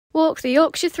Walk the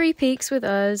Yorkshire Three Peaks with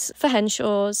us for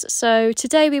Henshaws. So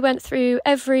today we went through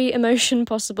every emotion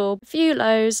possible. A few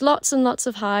lows, lots and lots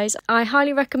of highs. I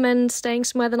highly recommend staying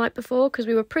somewhere the night before because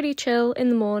we were pretty chill in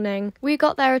the morning. We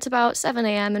got there at about 7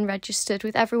 a.m. and registered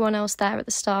with everyone else there at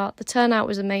the start. The turnout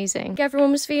was amazing.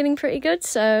 Everyone was feeling pretty good,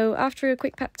 so after a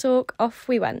quick pep talk, off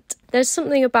we went. There's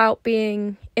something about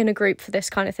being in a group for this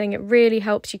kind of thing. It really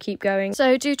helps you keep going.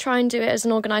 So do try and do it as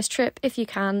an organised trip if you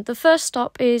can. The first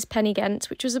stop is Ghent,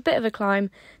 which was a bit of a climb.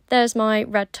 There's my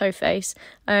red toe face.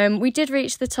 We did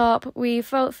reach the top. We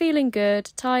felt feeling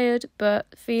good, tired, but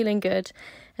feeling good.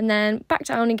 And then back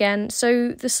down again.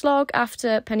 So the slog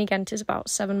after Ghent is about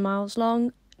 7 miles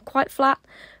long, quite flat,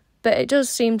 but it does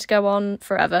seem to go on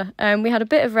forever. We had a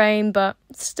bit of rain, but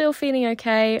still feeling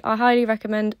okay. I highly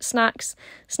recommend snacks.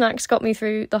 Snacks got me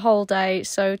through the whole day,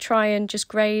 so try and just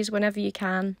graze whenever you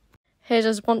can. Here's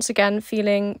us once again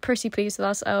feeling pretty pleased with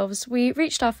ourselves. We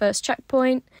reached our first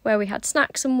checkpoint where we had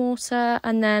snacks and water,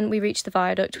 and then we reached the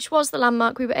viaduct, which was the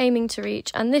landmark we were aiming to reach,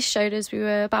 and this showed us we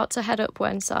were about to head up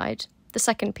Whernside, the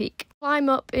second peak. Climb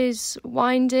up is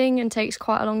winding and takes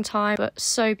quite a long time, but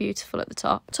so beautiful at the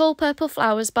top. Tall purple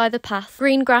flowers by the path,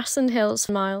 green grass and hills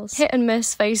for miles. Hit and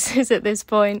miss faces at this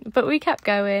point, but we kept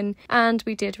going and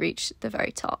we did reach the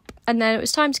very top. And then it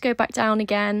was time to go back down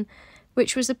again,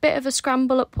 which was a bit of a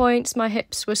scramble at points. My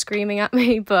hips were screaming at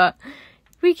me, but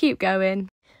we keep going.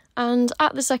 And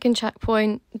at the second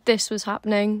checkpoint, this was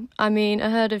happening. I mean,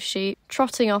 a herd of sheep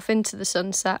trotting off into the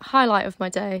sunset, highlight of my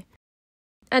day.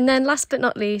 And then last but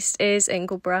not least is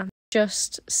Ingleborough.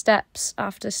 Just steps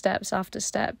after steps after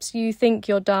steps. You think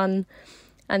you're done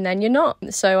and then you're not.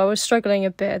 So I was struggling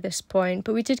a bit at this point,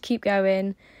 but we did keep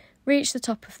going, reached the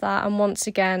top of that, and once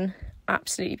again,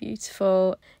 absolutely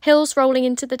beautiful. Hills rolling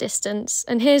into the distance,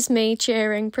 and here's me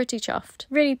cheering, pretty chuffed.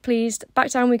 Really pleased.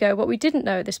 Back down we go. What we didn't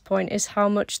know at this point is how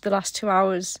much the last 2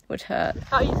 hours would hurt.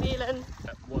 How are you feeling?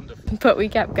 Wonderful. But we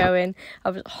kept going. I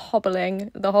was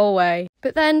hobbling the whole way.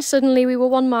 But then suddenly we were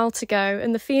 1 mile to go,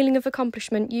 and the feeling of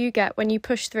accomplishment you get when you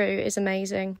push through is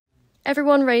amazing.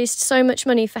 Everyone raised so much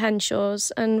money for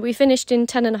Henshaws, and we finished in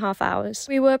 10.5 hours.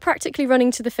 We were practically running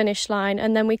to the finish line,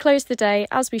 and then we closed the day,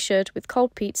 as we should, with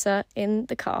cold pizza in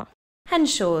the car.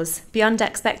 Henshaws, beyond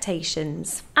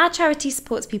expectations. Our charity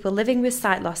supports people living with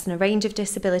sight loss and a range of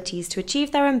disabilities to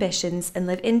achieve their ambitions and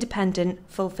live independent,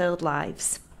 fulfilled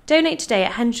lives. Donate today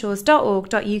at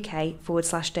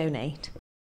henshaws.org.uk/donate.